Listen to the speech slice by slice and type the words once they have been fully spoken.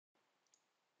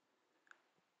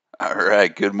All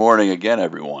right, good morning again,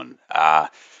 everyone.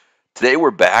 Today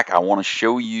we're back. I want to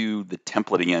show you the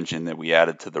templating engine that we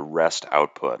added to the REST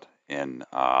output in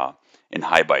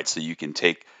HighByte. So you can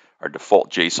take our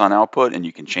default JSON output and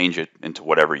you can change it into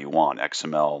whatever you want,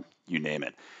 XML, you name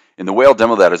it. And the way I'll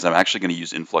demo that is I'm actually going to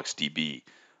use InfluxDB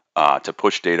to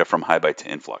push data from HighByte to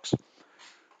Influx.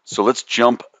 So let's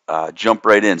jump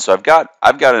right in. So I've got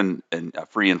a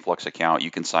free Influx account. You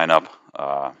can sign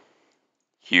up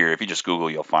here. If you just Google,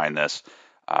 you'll find this.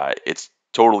 It's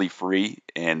totally free,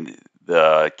 and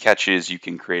the catch is you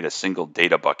can create a single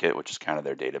data bucket, which is kind of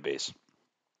their database,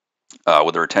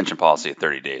 with a retention policy of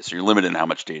 30 days. So you're limited in how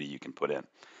much data you can put in.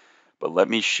 But let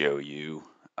me show you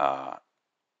how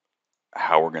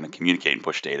we're going to communicate and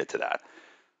push data to that.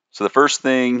 So the first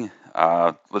thing,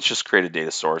 let's just create a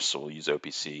data source. So we'll use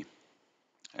OPC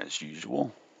as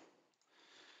usual.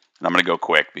 And I'm going to go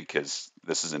quick because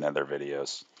this is in other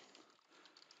videos.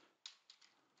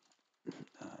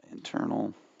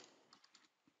 Internal.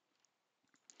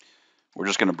 We're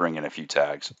just going to bring in a few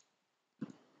tags.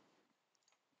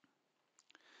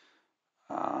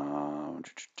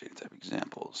 Data type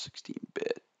examples,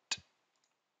 16-bit.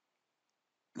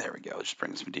 There we go. Let's just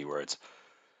bring in some D words.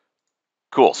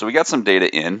 Cool. So we got some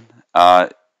data in. And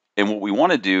what we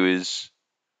want to do is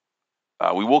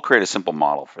we will create a simple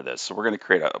model for this. So we're going to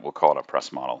create we'll call it a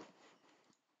press model.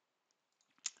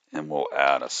 And we'll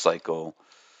add a cycle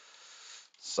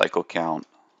count.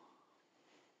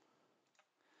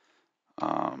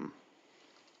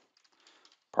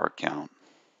 Part count.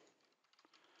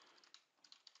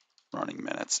 Running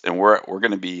minutes. And we're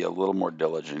going to be a little more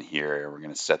diligent here. We're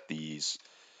going to set these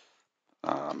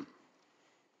to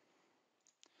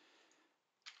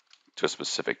a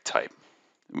specific type.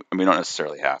 We don't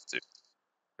necessarily have to,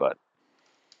 but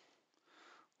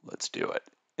let's do it.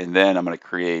 And then I'm going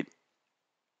to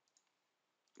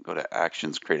go to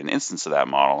actions, create an instance of that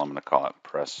model. I'm going to call it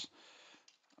press.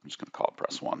 I'm just going to call it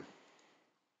press one.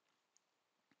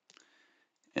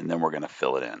 And then we're going to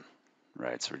fill it in,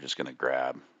 right? So we're just going to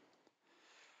grab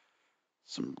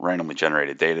some randomly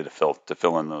generated data to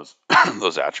fill in those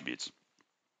those attributes.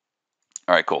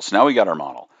 All right, cool. So now we got our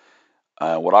model.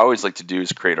 What I always like to do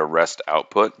is create a REST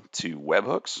output to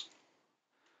webhooks,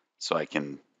 so I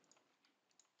can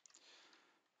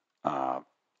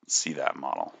see that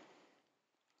model.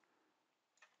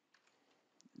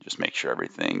 Just make sure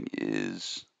everything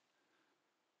is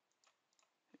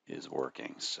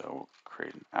working. So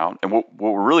create an out. And what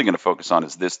we're really going to focus on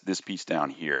is this piece down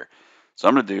here. So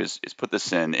I'm going to do is put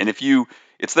this in. And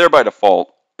it's there by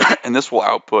default, and this will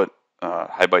output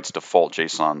HighByte's default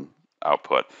JSON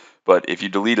output. But if you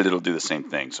delete it, it'll do the same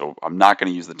thing. So I'm not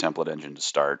going to use the template engine to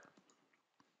start.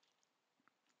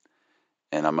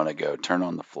 And I'm going to go turn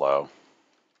on the flow.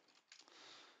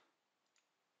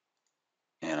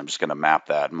 And I'm just going to map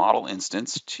that model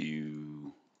instance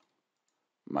to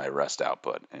my REST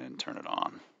output and turn it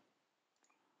on.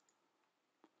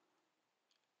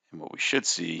 And what we should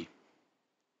see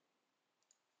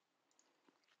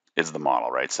is the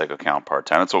model, right? Cycle count, part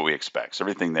time. That's what we expect. So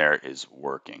everything there is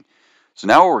working. So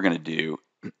now what we're going to do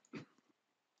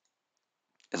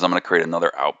is I'm going to create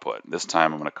another output. This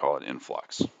time I'm going to call it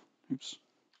Influx. Oops.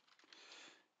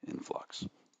 Influx.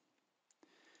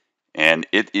 And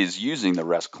it is using the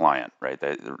REST client, right?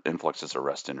 The Influx is a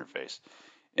REST interface.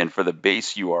 And for the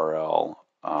base URL,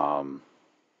 let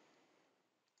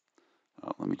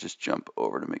me just jump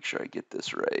over to make sure I get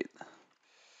this right.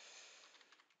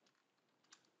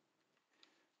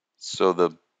 So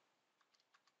the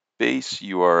base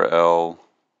URL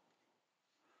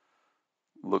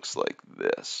looks like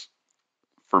this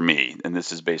for me, and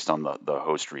this is based on the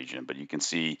host region, but you can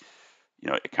see,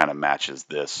 it kind of matches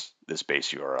this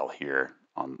base URL here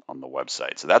on the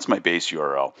website. So that's my base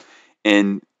URL.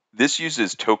 And this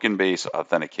uses token-based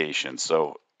authentication.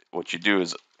 So what you do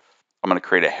is I'm going to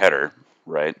create a header,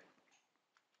 right?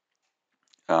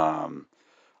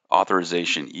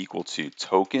 Authorization equal to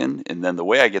token. And then the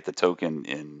way I get the token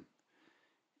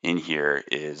in here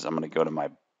is I'm going to go to my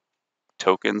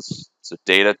tokens, so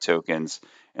data tokens,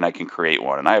 and I can create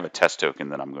one. And I have a test token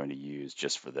that I'm going to use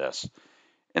just for this.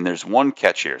 And there's one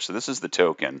catch here. So this is the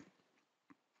token.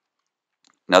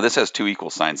 Now this has two equal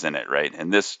signs in it, right?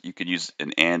 And this, you could use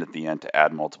an and at the end to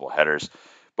add multiple headers,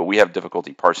 but we have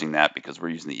difficulty parsing that because we're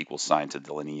using the equal sign to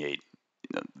delineate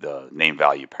the name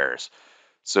value pairs.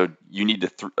 So you need to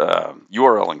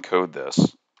URL encode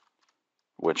this,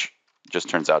 which just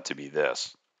turns out to be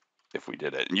this if we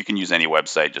did it. And you can use any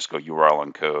website, just go URL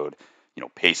encode,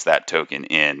 paste that token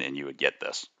in and you would get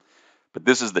this. But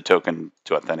this is the token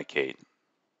to authenticate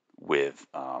with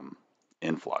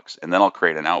Influx. And then I'll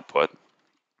create an output.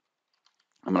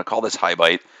 I'm going to call this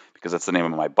HighByte because that's the name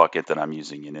of my bucket that I'm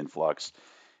using in Influx.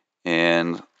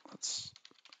 And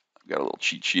I've got a little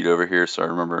cheat sheet over here, so I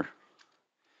remember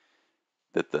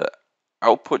that the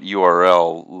output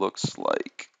URL looks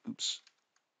like, oops,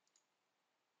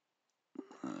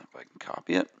 if I can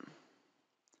copy it,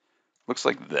 looks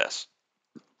like this.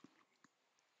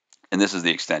 And this is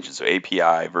the extension. So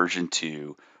API version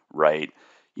 2, write.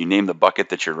 You name the bucket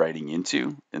that you're writing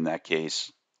into. In that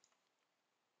case,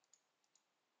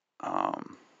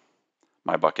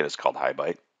 my bucket is called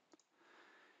HighByte.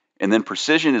 And then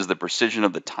precision is the precision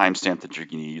of the timestamp that you're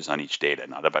going to use on each data.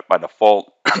 Now, by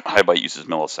default, HighByte uses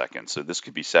milliseconds. So this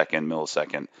could be second,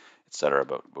 millisecond, etc.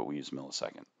 But we use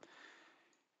millisecond.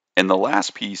 And the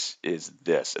last piece is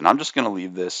this. And I'm just going to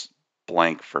leave this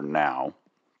blank for now.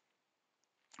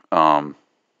 And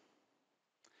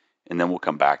then we'll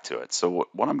come back to it. So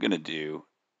what I'm going to do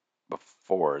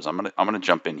before is I'm going to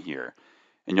jump in here.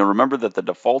 And you'll remember that the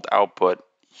default output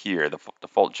here, the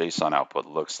default JSON output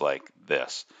looks like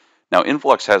this. Now,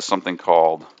 Influx has something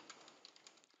called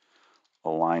a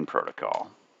line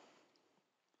protocol.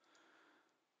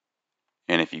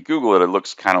 And if you Google it, it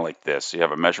looks kind of like this. So you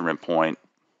have a measurement point,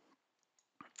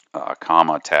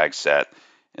 comma, tag set,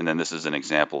 and then this is an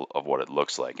example of what it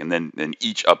looks like. And then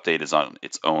each update is on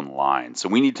its own line. So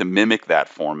we need to mimic that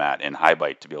format in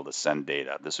HighByte to be able to send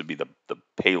data. This would be the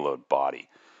payload body.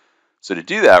 So to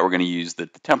do that, we're going to use the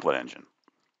template engine.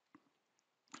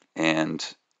 And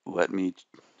let me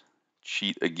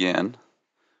cheat again.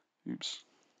 Oops.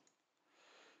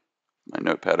 My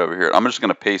notepad over here. I'm just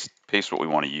going to paste what we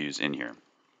want to use in here. And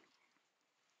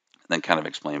then kind of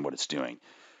explain what it's doing.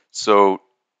 So,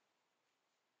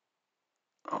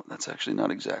 that's actually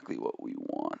not exactly what we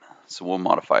want. So we'll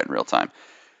modify it in real time.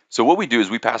 So what we do is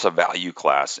we pass a value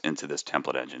class into this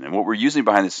template engine. And what we're using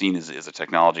behind the scene is a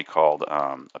technology called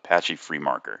Apache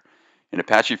FreeMarker. And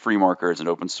Apache FreeMarker is an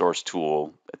open source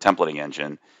tool, a templating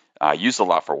engine, used a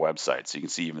lot for websites. So you can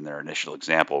see even their initial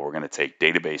example, we're going to take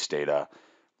database data,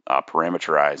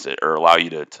 parameterize it, or allow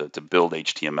you to build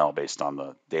HTML based on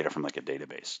the data from like a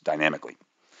database dynamically.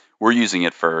 We're using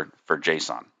it for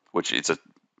JSON, which it's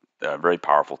a very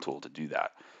powerful tool to do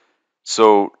that.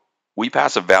 So we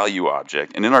pass a value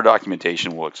object, and in our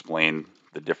documentation, we'll explain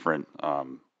the different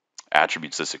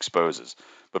attributes this exposes.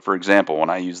 But for example, when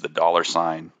I use the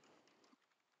 $,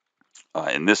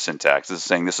 in this syntax, this is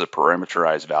saying this is a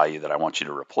parameterized value that I want you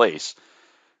to replace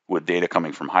with data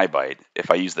coming from HighByte.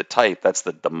 If I use the type, that's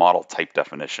the model type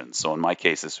definition. So in my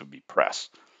case, this would be press,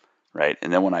 right?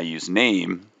 And then when I use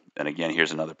name, and again,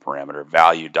 here's another parameter,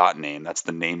 value.name, that's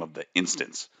the name of the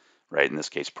instance, right? In this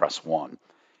case, press 1.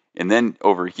 And then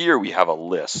over here, we have a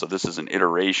list. So this is an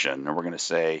iteration, and we're going to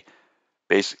say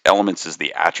basic elements is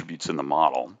the attributes in the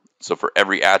model. So for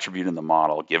every attribute in the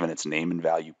model, given its name and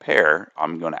value pair,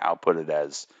 I'm going to output it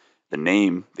as the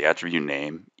name, the attribute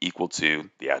name, equal to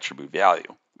the attribute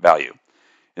value.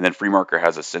 And then FreeMarker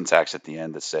has a syntax at the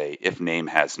end to say if name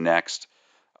has next,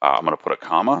 I'm going to put a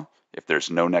comma. If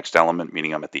there's no next element,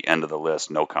 meaning I'm at the end of the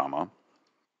list, no comma.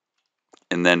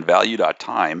 And then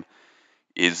value.time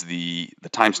is the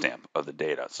timestamp of the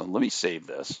data. So let me save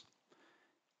this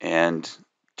and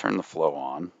turn the flow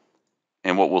on.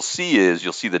 And what we'll see is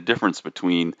you'll see the difference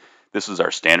between this is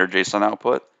our standard JSON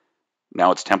output.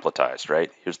 Now it's templatized, right?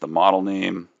 Here's the model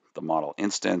name, the model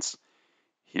instance.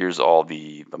 Here's all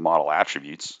the model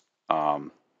attributes.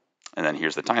 And then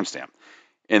here's the timestamp.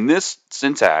 And this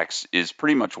syntax is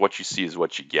pretty much what you see is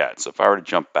what you get. So if I were to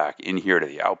jump back in here to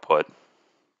the output,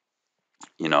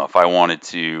 if I wanted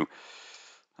to,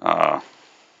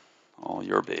 all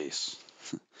your base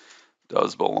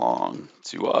does belong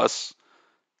to us,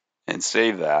 and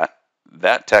save that,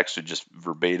 that text would just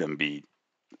verbatim be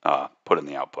put in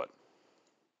the output.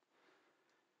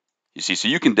 You see, so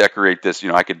you can decorate this.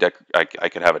 I could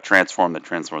have a transform that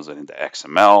transforms it into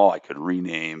XML. I could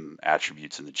rename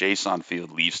attributes in the JSON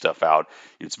field, leave stuff out.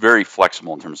 It's very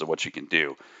flexible in terms of what you can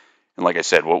do. And like I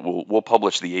said, we'll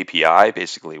publish the API,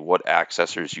 basically what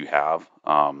accessors you have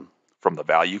from the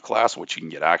value class, which you can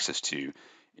get access to,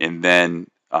 and then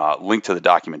link to the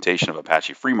documentation of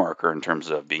Apache FreeMarker in terms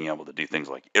of being able to do things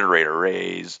like iterate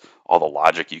arrays, all the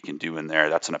logic you can do in there.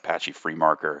 That's an Apache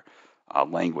FreeMarker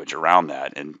language around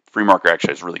that. And FreeMarker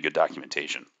actually has really good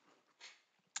documentation.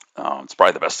 It's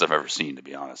probably the best I've ever seen, to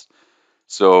be honest.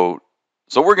 So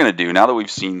what we're going to do, now that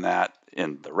we've seen that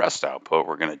in the REST output,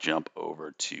 we're going to jump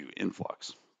over to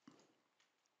Influx.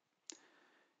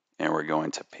 And we're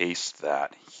going to paste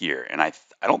that here. And I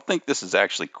don't think this is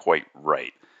actually quite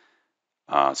right.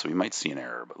 So we might see an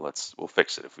error, but we'll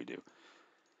fix it if we do.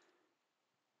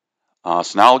 So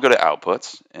now I'll go to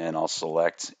outputs and I'll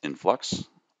select Influx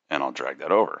and I'll drag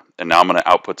that over. And now I'm going to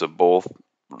output to both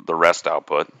the REST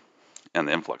output and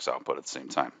the Influx output at the same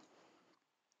time.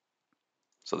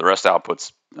 So the REST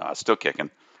output's still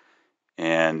kicking,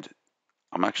 and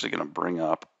I'm actually going to bring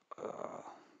up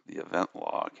the event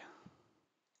log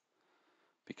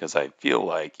because I feel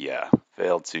like, yeah,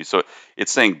 failed to. So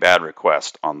it's saying bad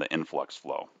request on the Influx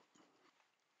flow.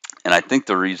 And I think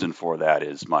the reason for that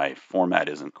is my format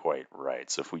isn't quite right.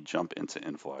 So if we jump into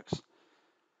Influx,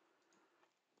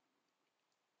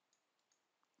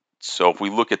 so if we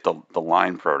look at the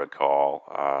line protocol,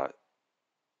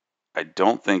 I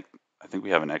think we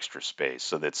have an extra space.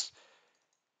 So that's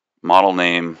model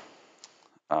name,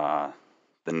 the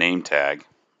name tag,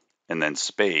 and then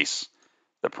space,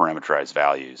 the parameterized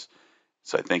values.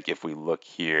 So I think if we look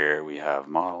here, we have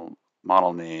model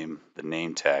name, the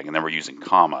name tag, and then we're using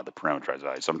comma, the parameterized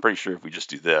value. So I'm pretty sure if we just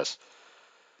do this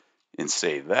and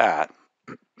save that,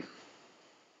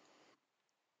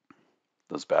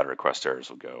 those bad request errors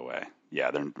will go away.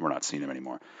 Yeah, we're not seeing them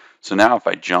anymore. So now if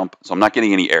I jump, so I'm not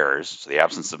getting any errors. So the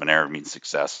absence of an error means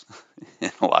success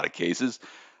in a lot of cases.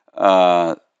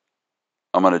 I'm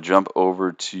going to jump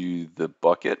over to the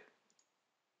bucket,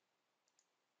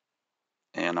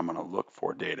 and I'm going to look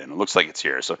for data. And it looks like it's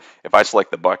here. So if I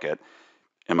select the bucket,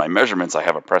 in my measurements, I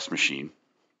have a press machine.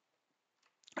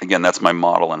 Again, that's my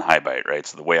model in HighByte, right?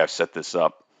 So the way I've set this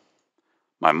up,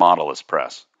 my model is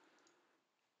press.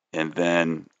 And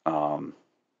then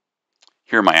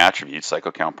here are my attributes,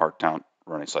 cycle count, part count,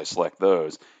 running. So I select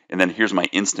those. And then here's my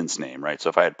instance name, right? So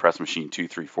if I had press machine 2,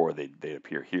 3, 4, they'd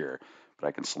appear here. But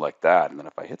I can select that. And then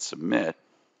if I hit submit,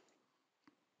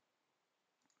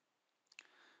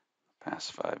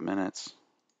 past 5 minutes.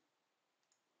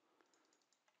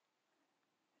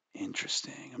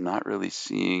 Interesting. I'm not really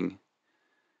seeing,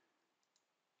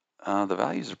 the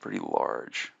values are pretty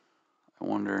large. I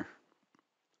wonder.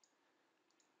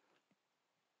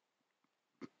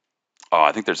 Oh,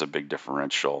 I think there's a big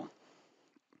differential.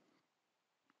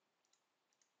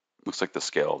 Looks like the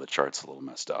scale of the chart's a little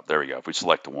messed up. There we go. If we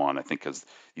select one, I think because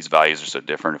these values are so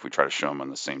different, if we try to show them on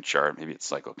the same chart, maybe it's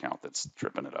cycle count that's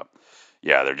tripping it up.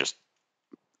 Yeah, they're just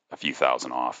a few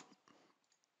thousand off.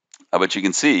 But you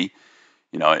can see,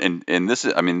 and this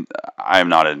is, I mean, I am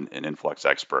not an Influx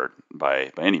expert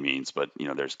by any means, but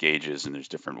there's gauges and there's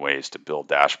different ways to build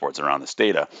dashboards around this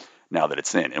data now that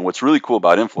it's in. And what's really cool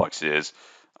about Influx is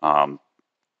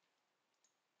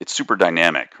it's super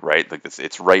dynamic, right? Like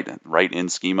it's right in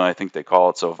schema, I think they call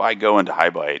it. So if I go into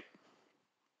HighByte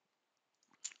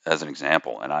as an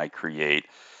example, and I create,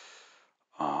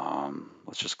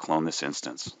 let's just clone this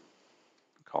instance,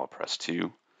 call it press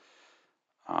 2.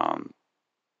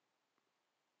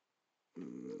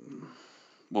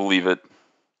 We'll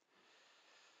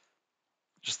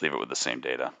just leave it with the same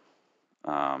data.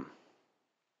 But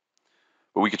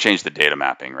we could change the data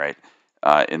mapping, right?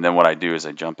 And then what I do is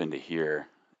I jump into here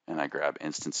and I grab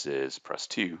instances, press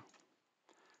 2,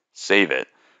 save it.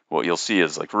 What you'll see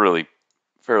is like really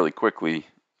fairly quickly,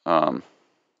 if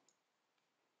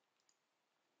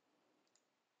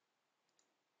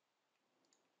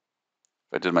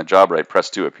I did my job right, press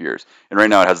 2 appears. And right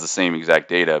now it has the same exact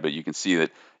data, but you can see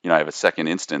that I have a second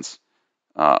instance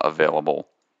available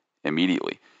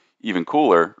immediately. Even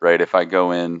cooler, right? If I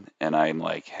go in and I'm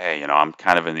like, hey, I'm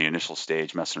kind of in the initial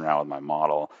stage messing around with my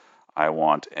model. I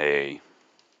want an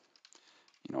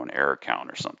error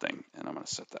count or something, and I'm going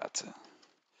to set that to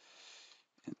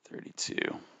 32.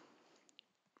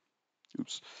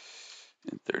 Oops,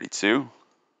 in 32.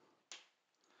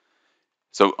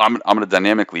 So I'm going to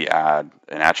dynamically add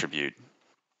an attribute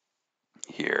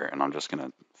here, and I'm just going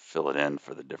to fill it in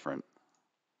for the different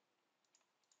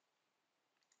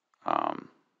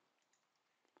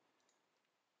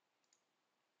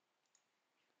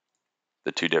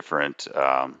the two different.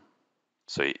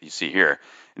 So you see here,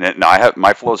 and then, now I have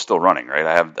my flow is still running, right?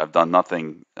 I've done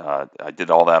nothing. I did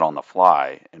all that on the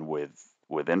fly, and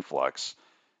with Influx,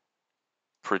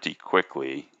 pretty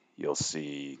quickly you'll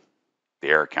see the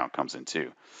error count comes in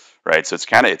too, right? So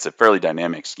it's a fairly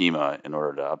dynamic schema in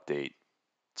order to update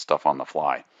stuff on the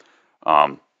fly.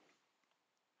 But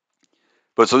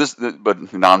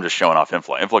now I'm just showing off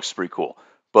Influx. Influx is pretty cool,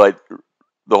 but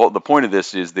the point of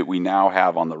this is that we now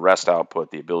have on the REST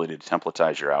output the ability to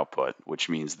templatize your output, which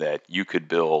means that you could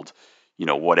build,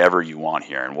 whatever you want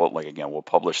here. And we'll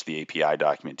publish the API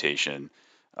documentation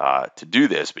to do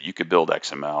this, but you could build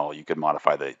XML, you could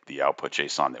modify the output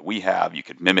JSON that we have, you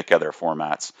could mimic other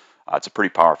formats. It's a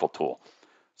pretty powerful tool.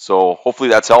 So hopefully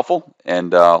that's helpful,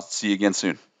 and I'll see you again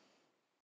soon.